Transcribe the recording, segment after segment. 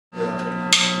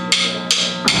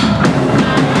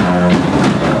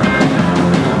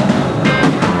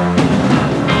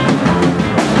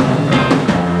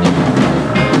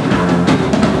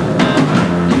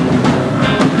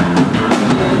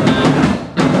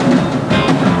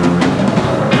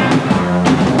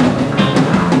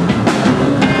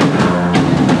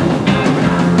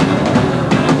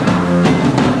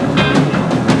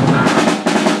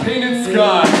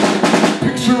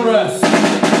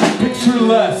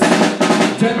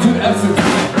dented essence,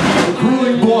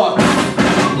 acrylic block,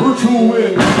 virtual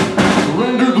wind,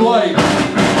 rendered light,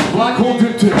 black hole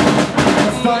diptych,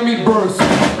 stymied burst,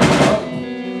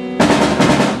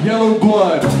 yellow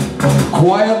blood,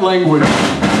 quiet language,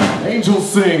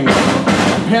 angels sing,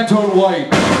 Pantone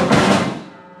light.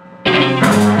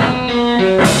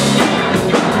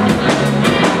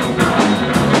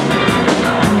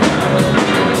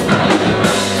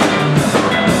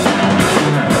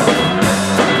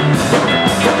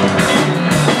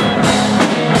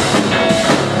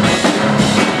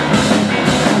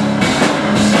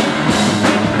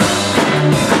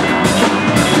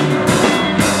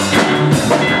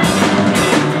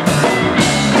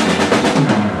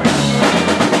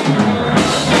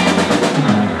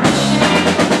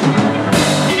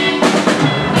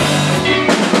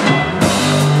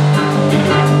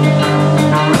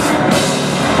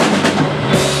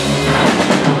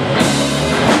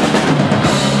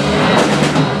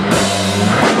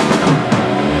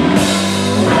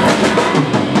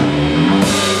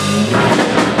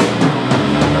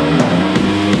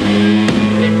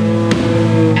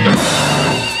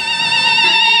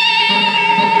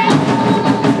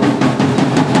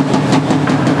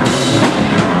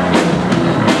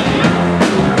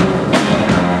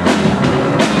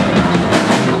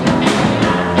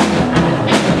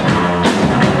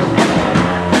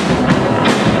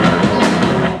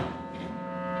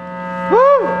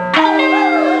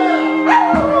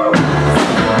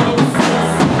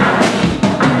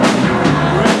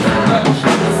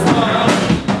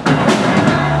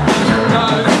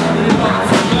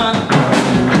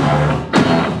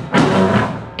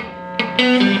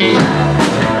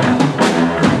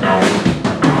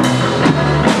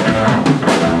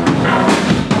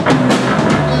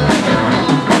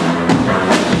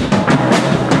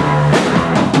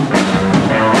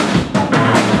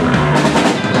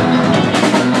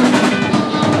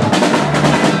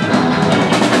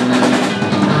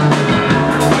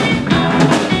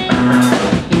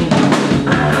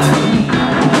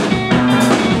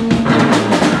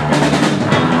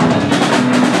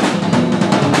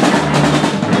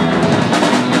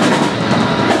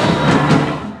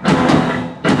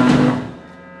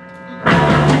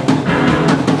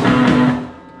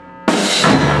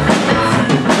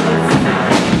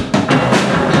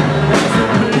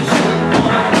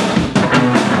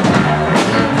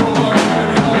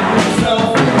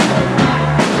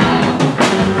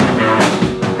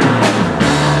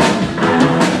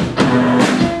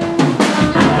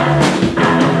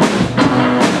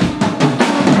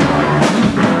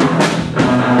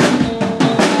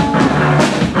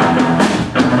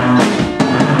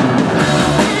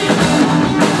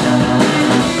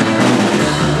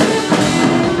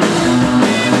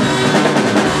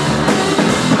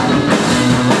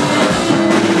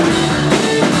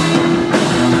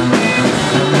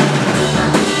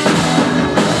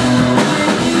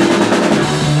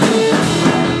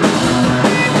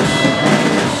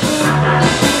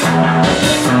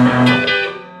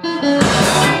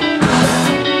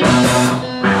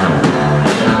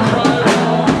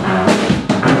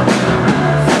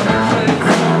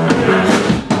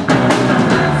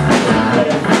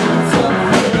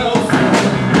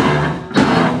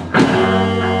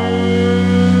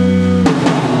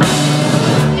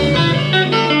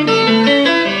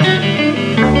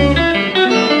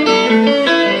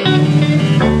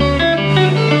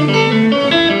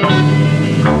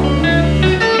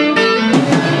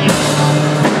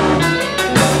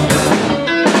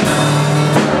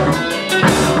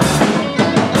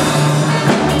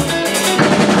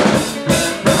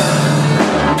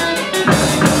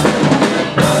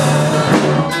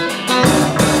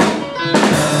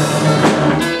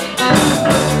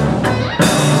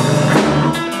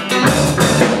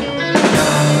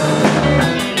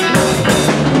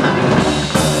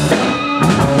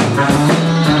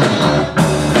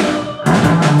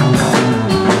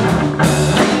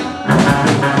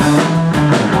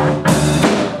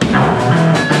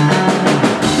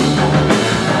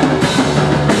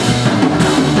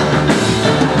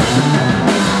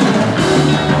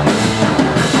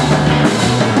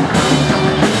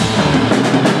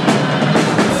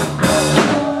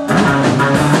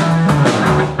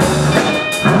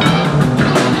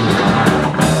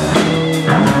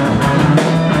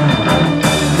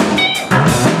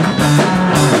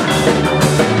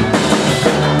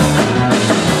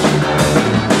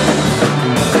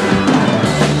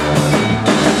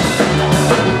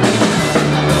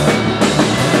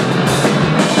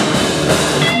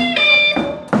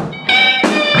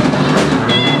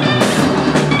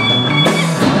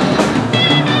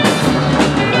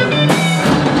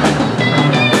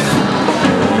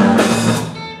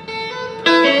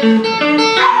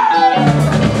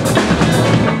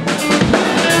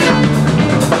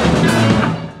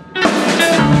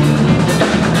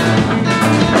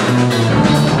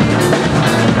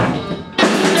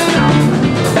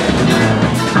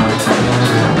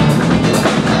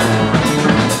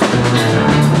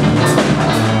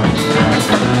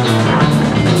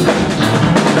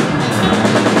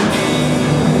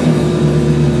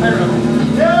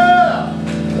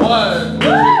 1, 2,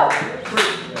 3,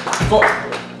 4.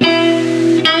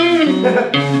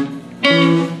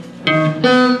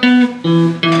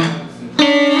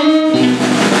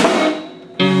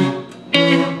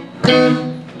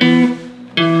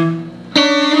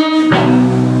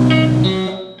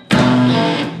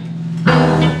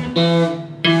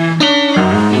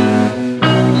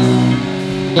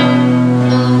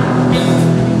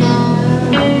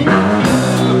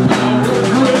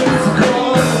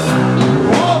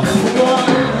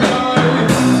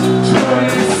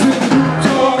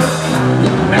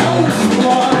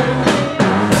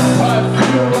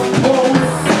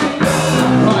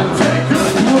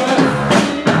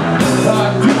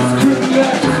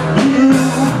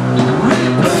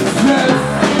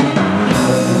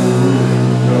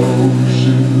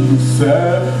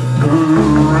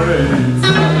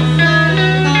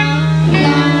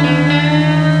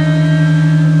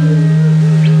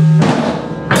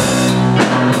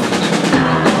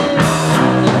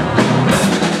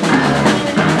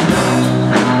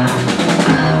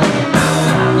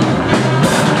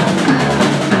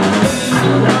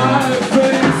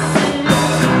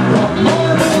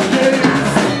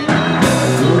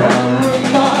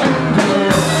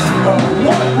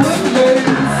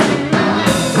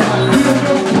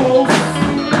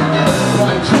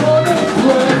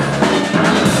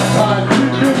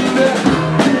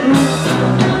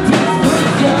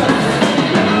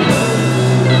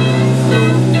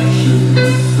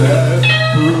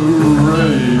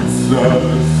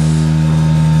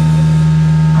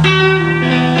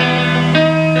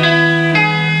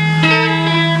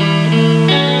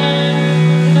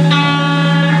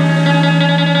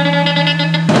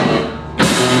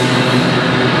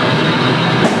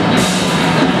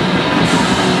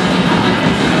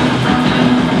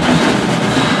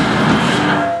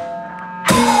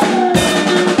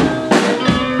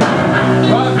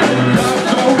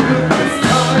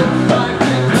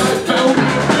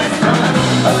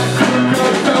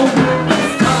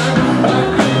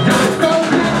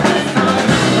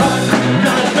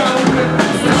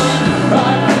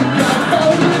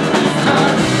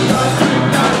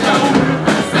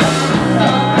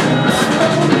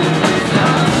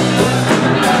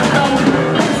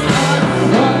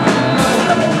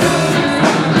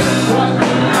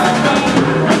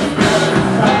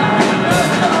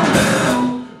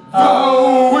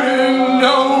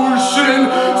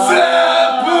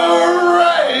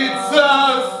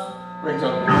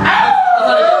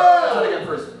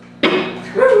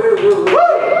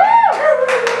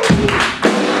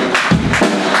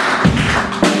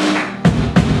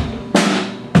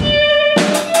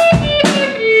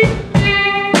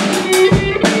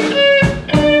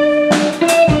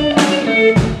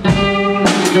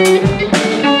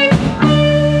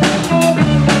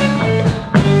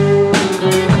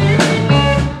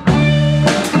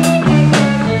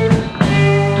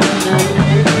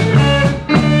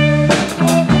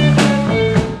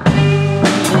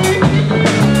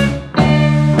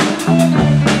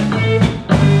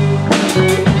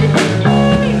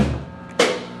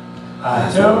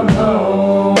 I don't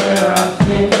know where I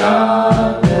think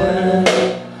I've been.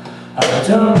 I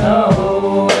don't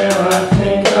know where I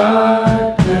think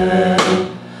I've been.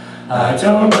 I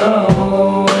don't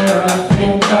know where I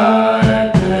think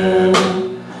I've been.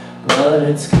 But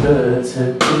it's good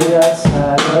to be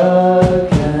outside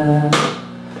again.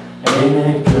 Ain't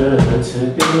it good to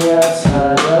be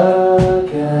outside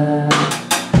again?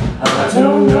 I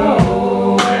don't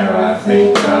know where I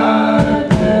think I've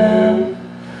been.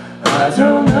 I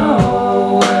don't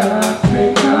know where I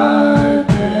think I've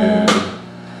been.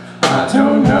 I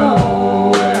don't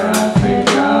know where I think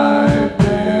I've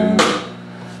been.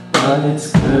 But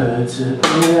it's good to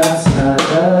be outside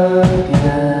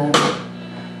again.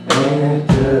 Ain't it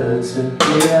good to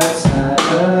be outside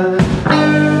again?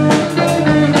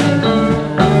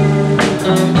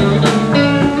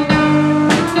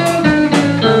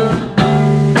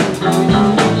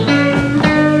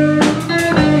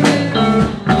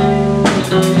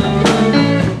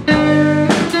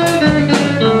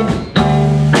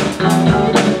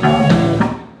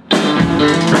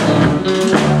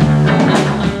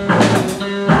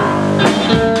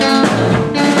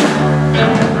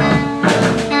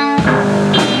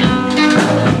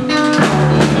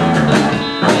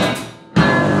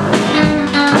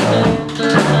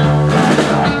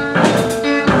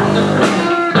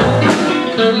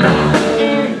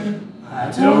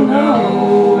 I don't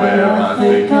know where I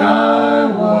think I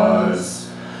was.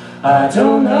 I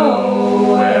don't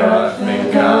know where I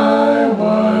think I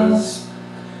was.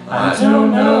 I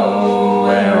don't know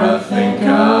where I think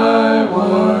I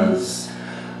was.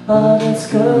 But it's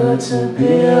good to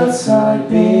be outside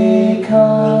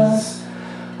because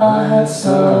I had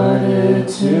started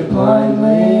to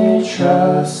blindly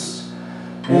trust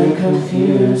and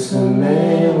confuse the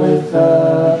may with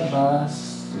the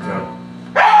must. Yeah.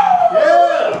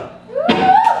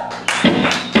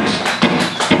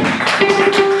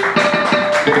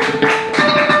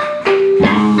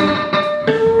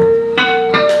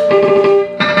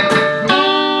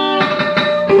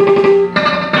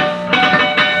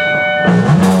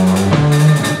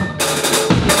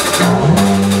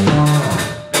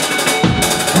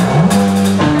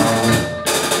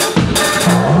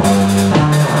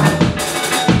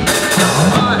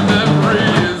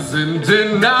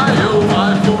 Denial,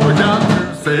 I forgot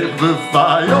to save the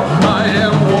file. I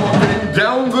am walking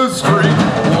down the street,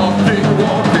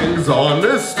 walking's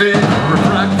honesty,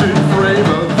 refracted frame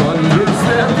of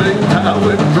understanding,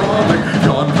 palindromic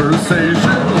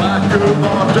conversation, lack of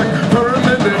object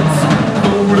permanence,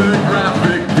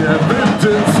 photographic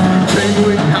evidence, chain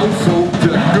link household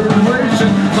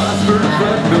decoration, plaster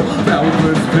treadmill,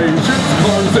 boundless patience,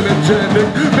 carcinogenic,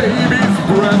 baby's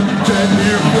breath,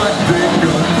 genuflecting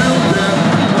until death.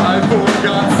 I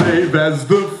forgot save as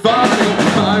the file,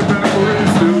 my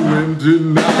memory's still in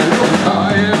denial.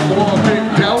 I am walking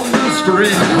down the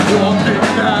street, walking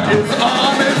that is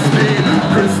honesty,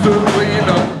 crystalline,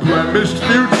 unblemished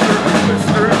future,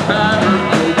 blistered pattern,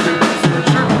 broken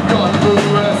suture,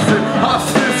 convalescent,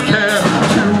 hospice care,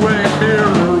 two-way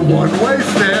mirror, one-way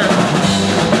stare.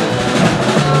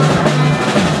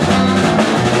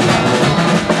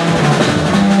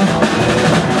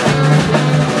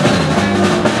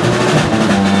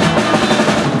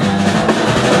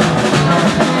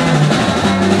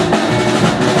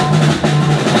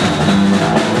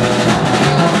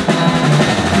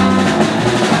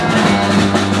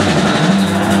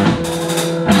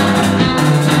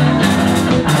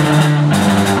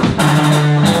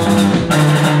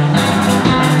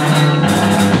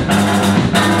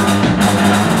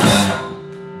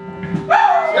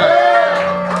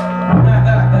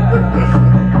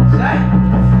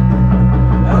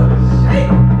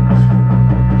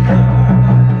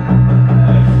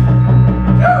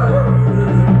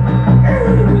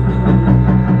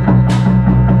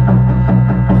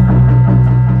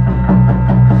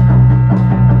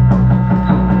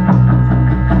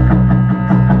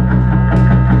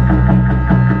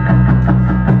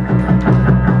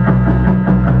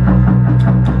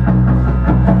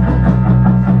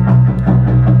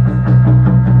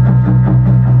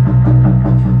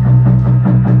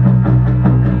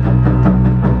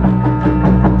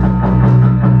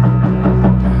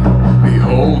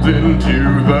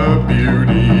 Into the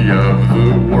beauty of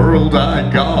the world, I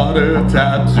got a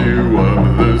tattoo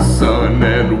of the sun,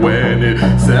 and when it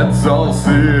sets I'll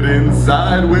sit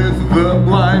inside with the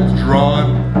blinds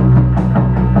drawn.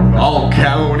 I'll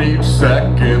count each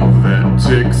second that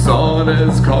ticks on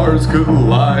as cars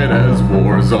collide, as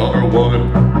wars are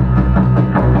won.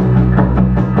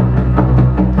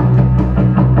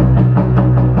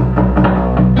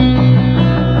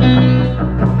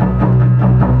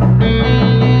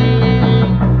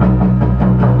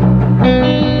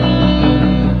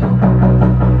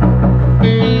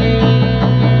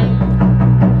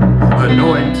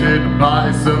 Anointed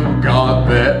by some god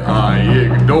that I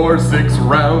ignore, 6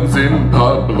 rounds in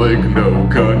public, no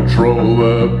control,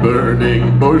 a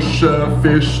burning bush, a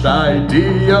fished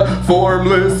idea,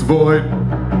 formless void.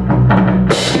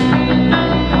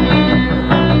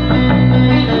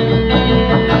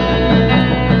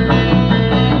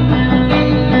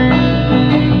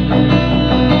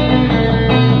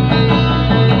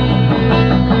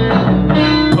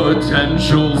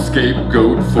 Potential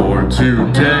scapegoat for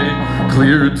today.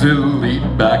 Clear, delete,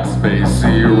 backspace,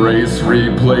 erase,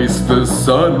 replace the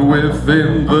sun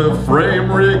within the frame,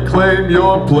 reclaim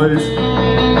your place.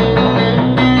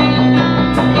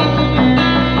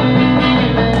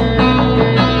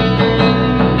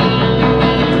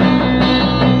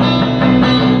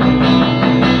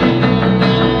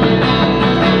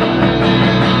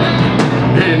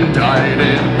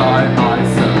 Indicted by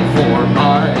myself for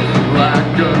my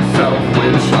lack of self,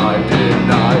 which I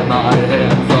deny. My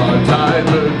hands are tied,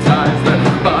 the ties that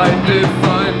bind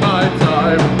define my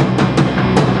time,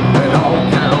 and I'll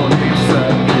count each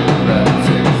second that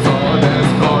ticks on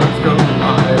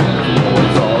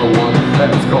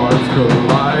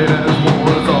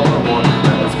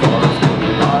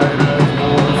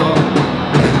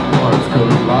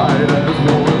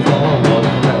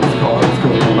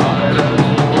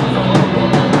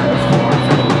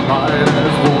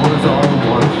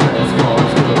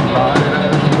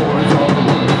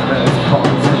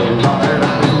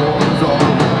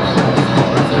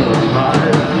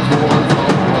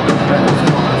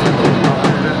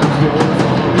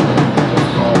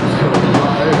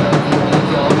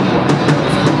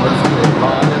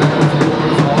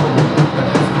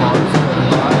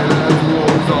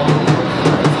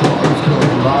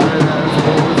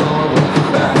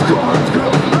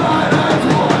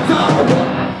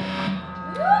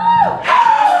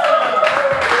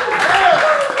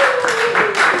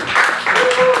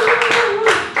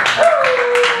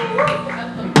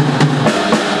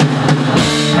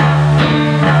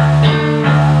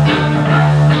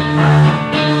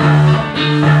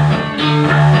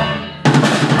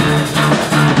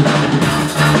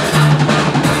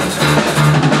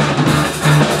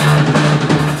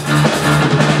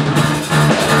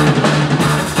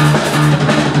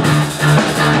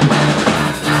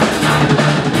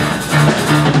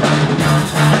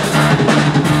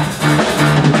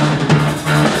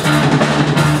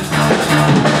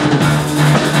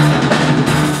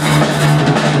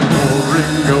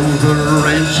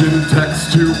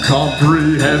to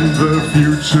comprehend the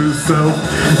future self.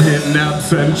 In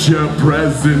absentia,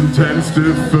 present tense,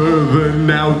 defer the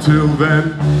now till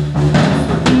then.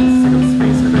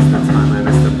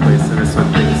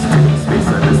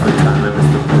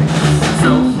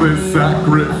 Selfless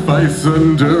sacrifice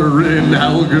under an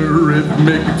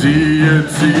algorithmic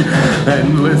deity,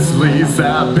 endlessly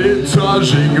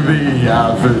sabotaging the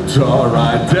avatar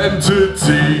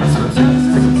identity.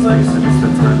 I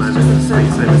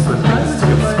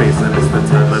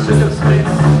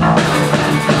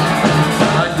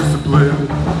like discipline.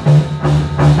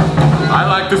 I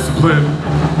like discipline.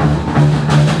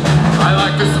 I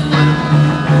like discipline.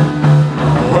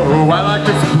 Oh, I like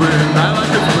discipline. I like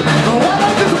discipline. Oh, I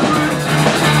like discipline.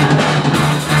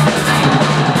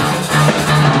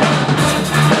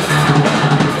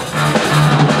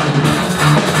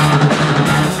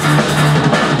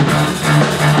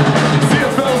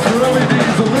 CFLs for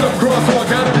LEDs, a lit up crosswalk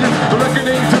out of view, the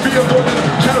reckoning to be avoided.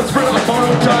 Shadows spread on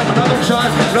borrowed time, another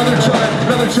chime, another chime,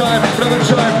 another chime, another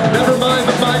chime. Never mind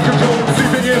the mind control,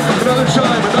 seeping in, another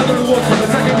chime, another look, a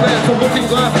second glance, a looking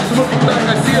glass, looking back,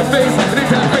 I see a face, an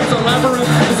intact face on labyrinth,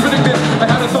 a spinning bit, I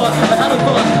had a thought,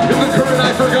 in the current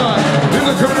I forgot, in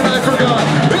the current I forgot,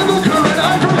 in the current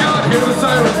I forgot. Hear the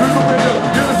siren through the window,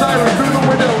 hear the siren through the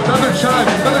window, another chime,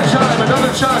 another chime,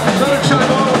 another chime, another chime,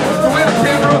 oh, the way the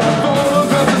camera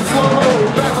follows us in slow-mo,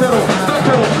 back pedal, back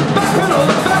pedal, back pedal,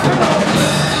 back pedal.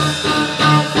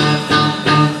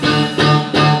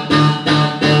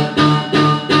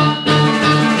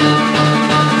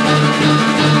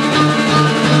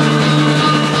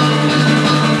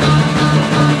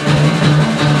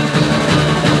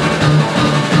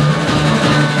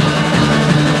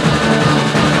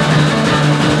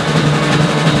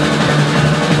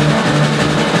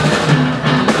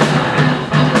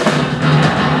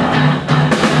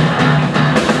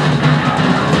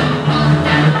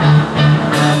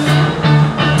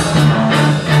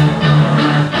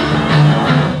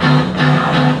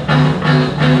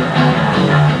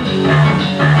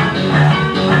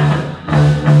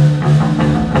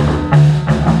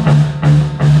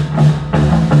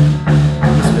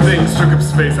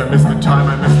 Space, I miss the time,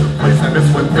 I miss the place, I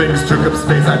miss when things took up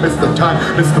space, I miss the time,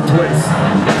 miss the place.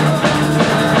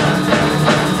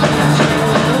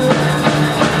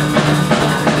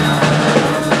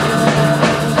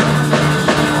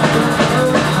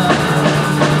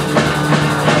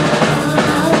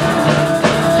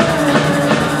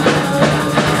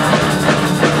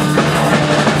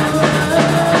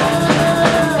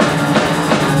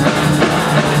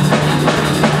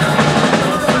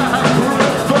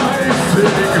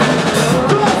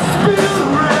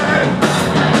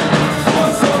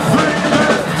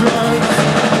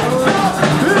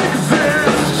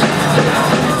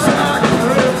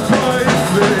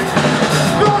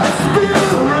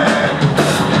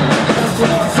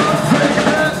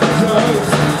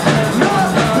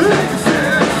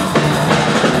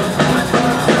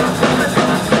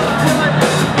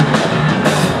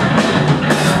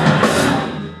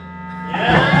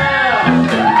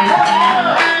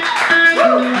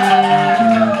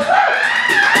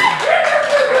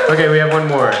 Okay, we have one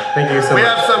more. Thank you so much. We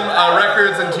have some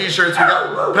records and t-shirts. We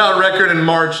put out a record in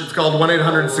March. It's called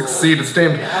 1-800-SUCCEED. It's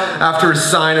named after a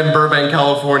sign in Burbank,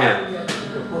 California.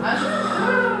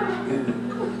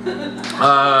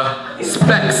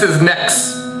 Specs is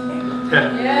next.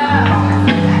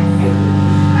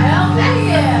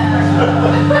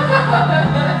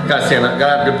 Gotta stand up.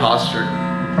 Gotta have good posture.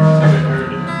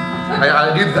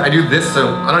 I do this,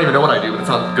 so I don't even know what I do, but it's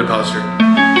not good posture.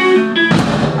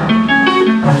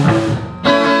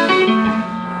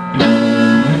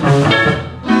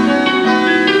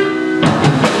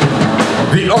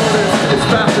 The artist is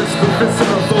fastest, the fist of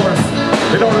a force.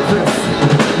 An artist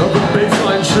of the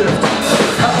baseline shift.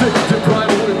 Haptic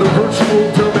deprival in the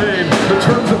virtual domain. The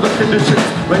terms of the conditions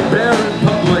lay bare in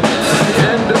public. The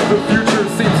end of the future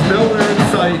seems nowhere in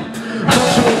sight.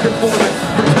 Functional conformance,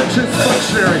 pretentious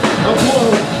functionary. A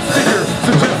blown figure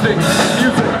suggesting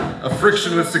music. A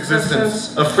frictionless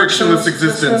existence. A frictionless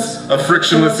existence. A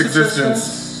frictionless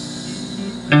existence.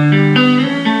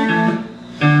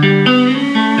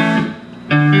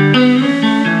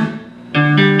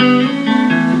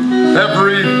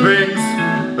 Everything's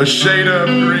a shade of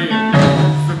green.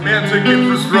 Semantic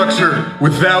infrastructure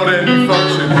without any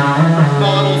function. A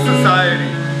model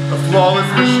society, a flawless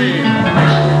machine.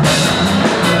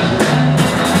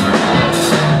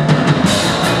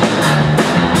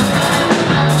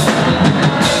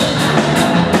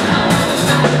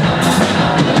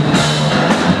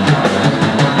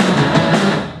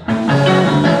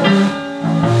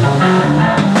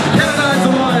 Canonize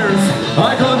the liars,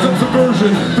 icons of subversion.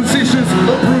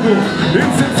 visual,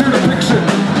 in-situ depiction,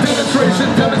 demonstration,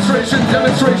 demonstration,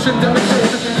 demonstration,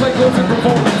 demonstration, play close in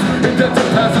performance, indented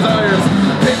passes irons,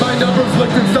 paint by numbers,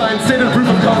 Liechtenstein, stated proof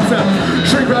of concept,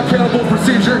 shrink wrap cannibal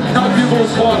procedure, calculable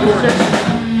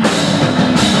clockwork.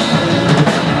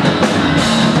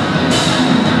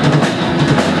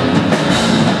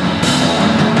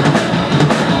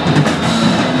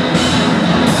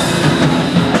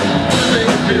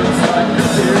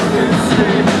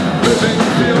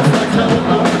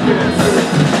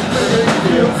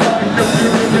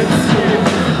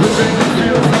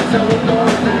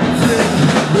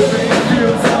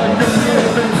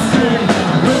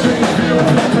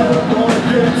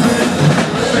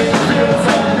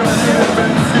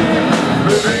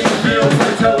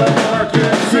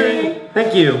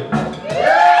 Thank you.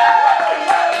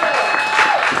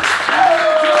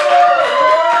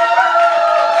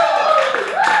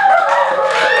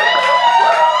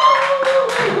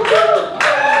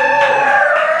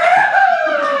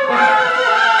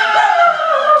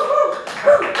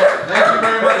 Thank you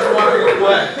very much for watching the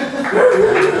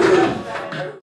play.